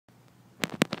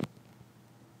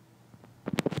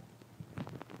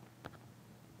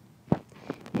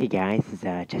Hey guys, it's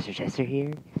Chester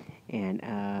here, and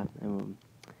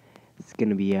it's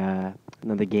gonna be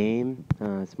another game.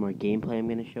 Some more gameplay I'm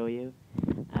gonna show you.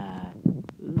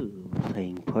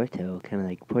 Playing Porto, kind of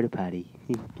like Porto-potty.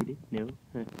 Get it? No?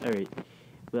 All right.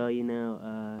 Well,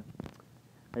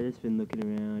 I've just been looking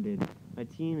around, and my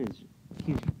team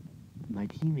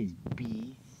is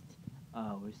beast.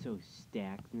 We're so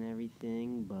stacked and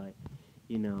everything, but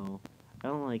I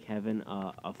don't like having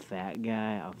a fat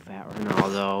guy, a fat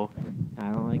Ronaldo. I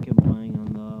don't like him playing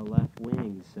on the left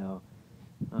wing, so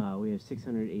we have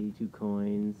 682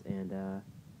 coins, and I'm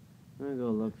going to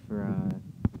go look for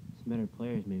some better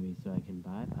players maybe so I can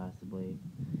buy possibly.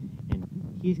 And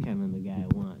he's kind of the guy I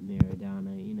want,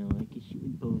 Maradona. He can shoot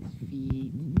with both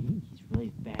feet, he's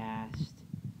really fast,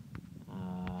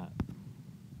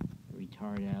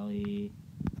 retard-alley.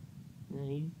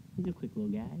 He's a quick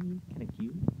little guy, he's kind of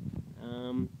cute.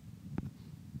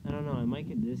 I don't know, I might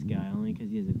get this guy only because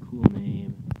he has a cool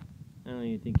name. I don't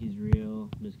even think he's real.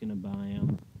 I'm just gonna buy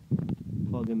him,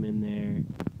 plug him in there.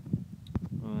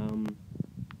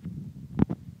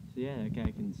 So yeah, that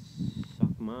guy can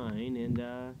suck mine, and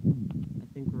I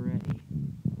think we're ready.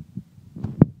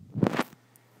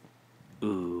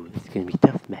 Ooh, this is gonna be a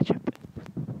tough matchup.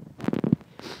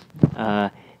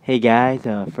 Hey guys,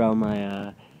 for all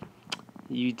my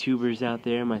YouTubers out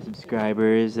there, my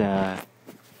subscribers,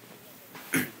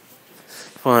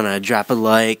 wanna drop a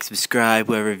like, subscribe,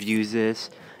 whoever views this,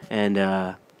 and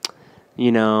I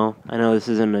know this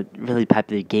isn't a really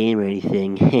popular game or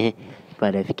anything,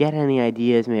 but if you get any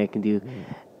ideas, maybe I can do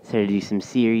some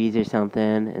series or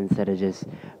something instead of just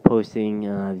posting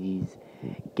these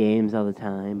games all the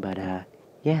time. But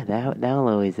yeah, that'll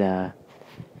always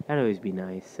be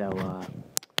nice. So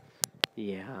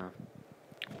yeah,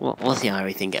 we'll see how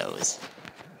everything goes.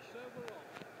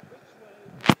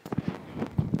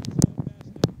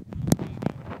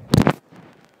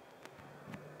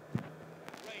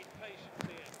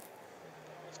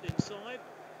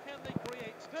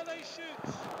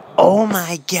 Oh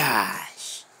my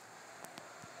gosh!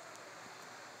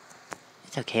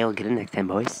 It's okay, we'll get it next time,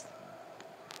 boys.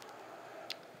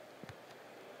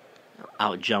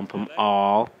 I'll jump them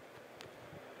all.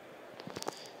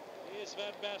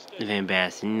 Van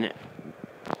Basten. I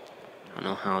don't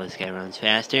know how this guy runs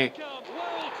faster.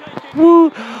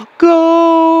 Woo! Go!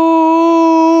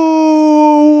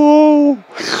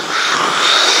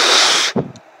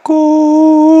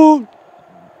 Go!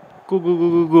 Go, go, go,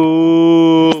 go,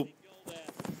 go!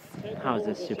 That was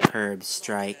a superb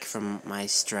strike from my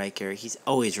striker. He's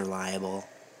always reliable.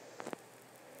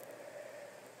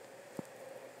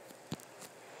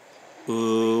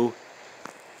 Ooh.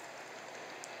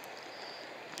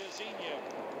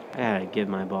 I gotta give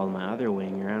my ball to my other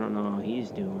winger. I don't know how he's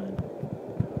doing.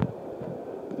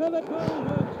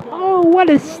 Oh, what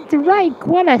a strike!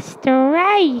 What a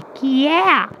strike!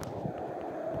 Yeah!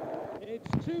 It's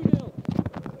 2-0.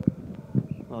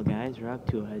 Well, guys, we're up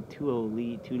to a 2-0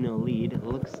 lead, 2-0 lead. It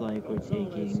looks like we're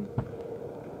taking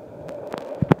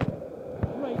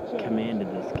command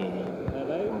of this game.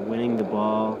 We're winning the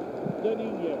ball.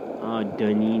 Oh,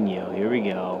 Danilo. Here we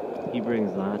go. He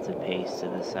brings lots of pace to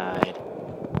the side.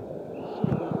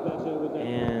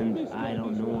 And I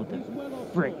don't know what the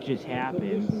frick just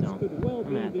happened, so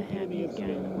I'm not the happiest guy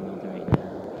in the world right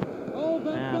now.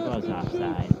 I thought it was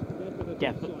offside.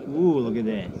 Definitely. Ooh, look at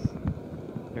this.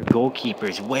 Their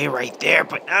goalkeeper's way right there,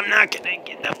 but I'm not gonna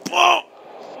get the ball.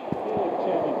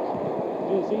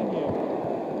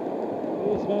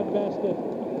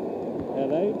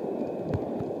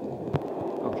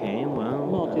 Okay, well,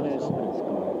 Martinez.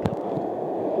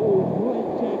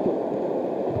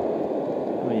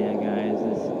 Oh yeah, guys,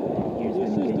 this year's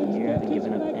been a good year. I haven't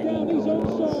given up any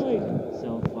goals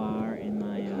so far in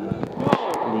my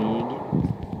league,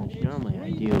 which normally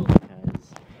I do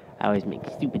because I always make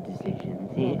stupid decisions.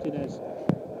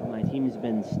 My team's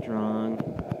been strong.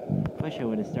 Wish I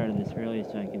would have started this earlier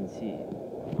so I can see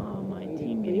my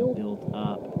team getting built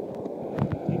up.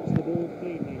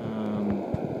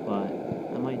 But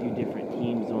I might do different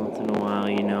teams once in a while,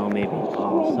 maybe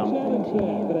all something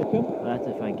team. Well, that's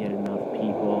if I get enough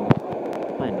people.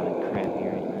 I'm playing like crap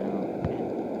here right now.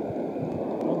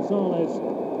 Gonzalez.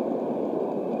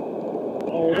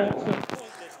 Oh, that's a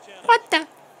What the?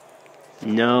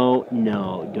 No,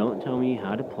 don't tell me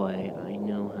how to play. I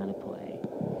know how to play.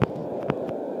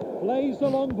 plays the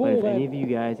long But ball if there. any of you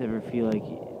guys ever feel like, if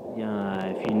you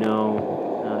can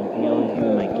always do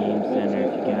in my game center,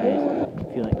 if you guys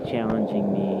feel like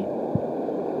challenging me.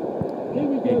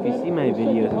 And if you see my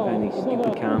videos and find these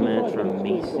stupid comments from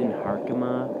Mason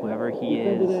Harkema, whoever he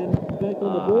is,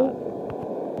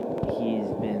 he's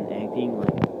been acting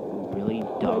like really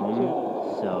dumb,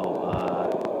 so,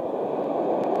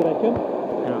 Beckham.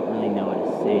 I don't really know what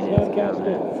to say to his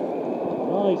comments.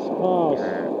 Nice pass. Or,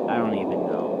 I don't even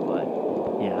know, but,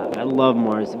 yeah, I love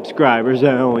more subscribers,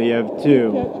 I only have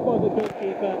 2. Catch by the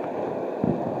goalkeeper.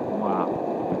 Wow.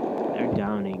 They're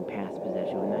dominating pass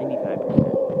possession with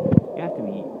 95%. You have to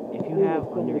be, if you have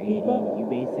under 80, you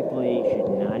basically should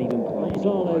not even play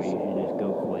anymore. You should just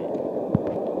go quit.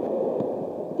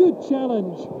 Good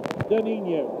challenge.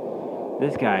 Danilo.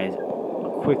 This guy is a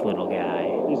quick little guy.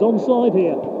 He's onside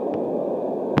here.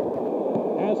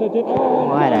 Has a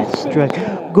What a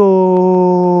strike.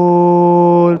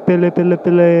 Goal. Pele, pele,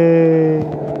 pele.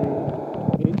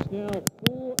 It's now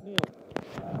 4-0.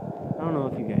 I don't know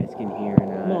if you guys can hear or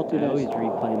not. I always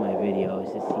replay my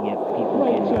videos to see if people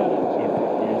can, if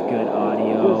there's good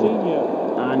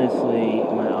audio. Honestly,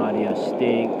 my audio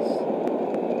stinks.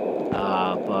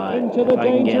 But if I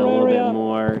can get a little bit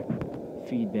more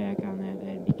feedback on that,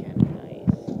 that'd be kind of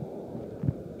nice.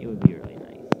 It would be really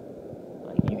nice.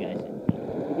 Like you guys would be.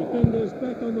 The defender's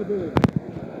back on the ball.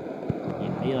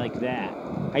 Yeah, how you like that?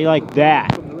 How you like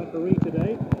that? From the referee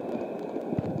today.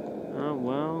 Oh,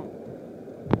 well.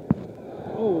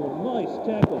 Oh, nice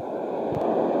tackle.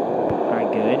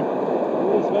 Alright, good.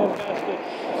 It was fantastic.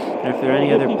 And if there are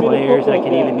any other players, I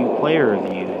can even do player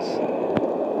reviews.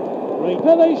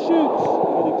 Pele shoots.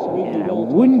 And I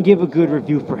wouldn't give a good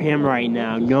review for him right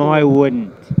now. No, I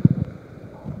wouldn't.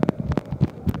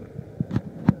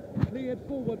 Cleared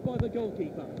forward by the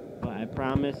goalkeeper. But I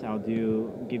promise I'll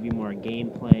give you more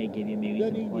gameplay, give you maybe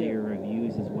some player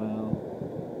reviews as well.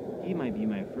 He might be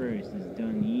my first, is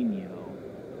Danilo.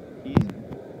 He's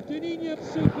Danilo,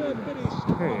 superb finish.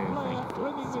 Player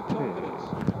running with confidence.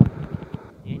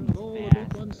 And Oh, a he's bit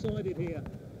fast. one-sided here.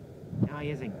 Now he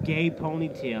has a gay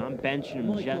ponytail. I'm benching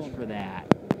him just for that.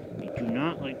 I do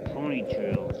not like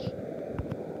ponytails.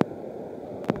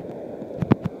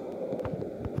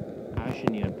 I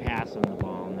shouldn't even pass on the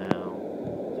ball now.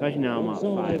 Especially now I'm up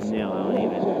 5-0. I don't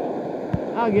even.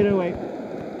 I'll get it away.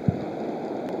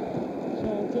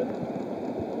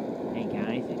 Hey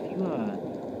guys, if you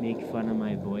make fun of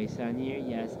my voice on here,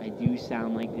 yes, I do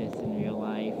sound like this in real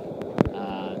life.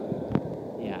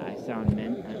 Yeah, I sound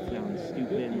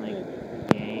stupid and like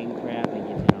gang crap. I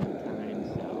get that all the time,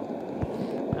 so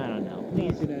I don't know.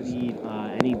 Please leave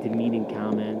any demeaning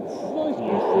comments to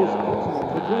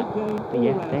yourselves. But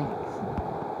yeah, thanks.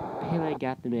 Pele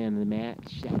got the man of the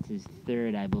match. That's his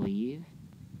 3rd, I believe.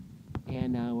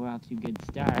 And we're off to a good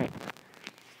start.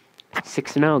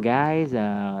 6-0, guys.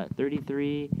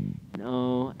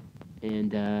 33-0.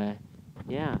 And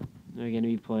yeah, we're gonna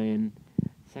be playing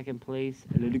 2nd place,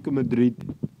 Atletico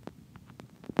Madrid,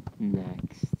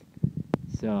 next.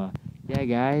 So, yeah,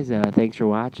 guys, thanks for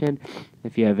watching.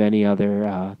 If you have any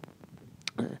other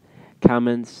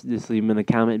comments, just leave them in the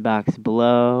comment box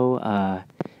below.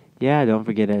 Yeah, don't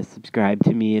forget to subscribe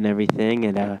to me and everything.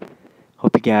 And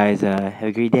hope you guys have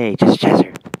a great day. Just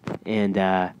Chesser. And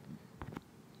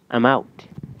I'm out.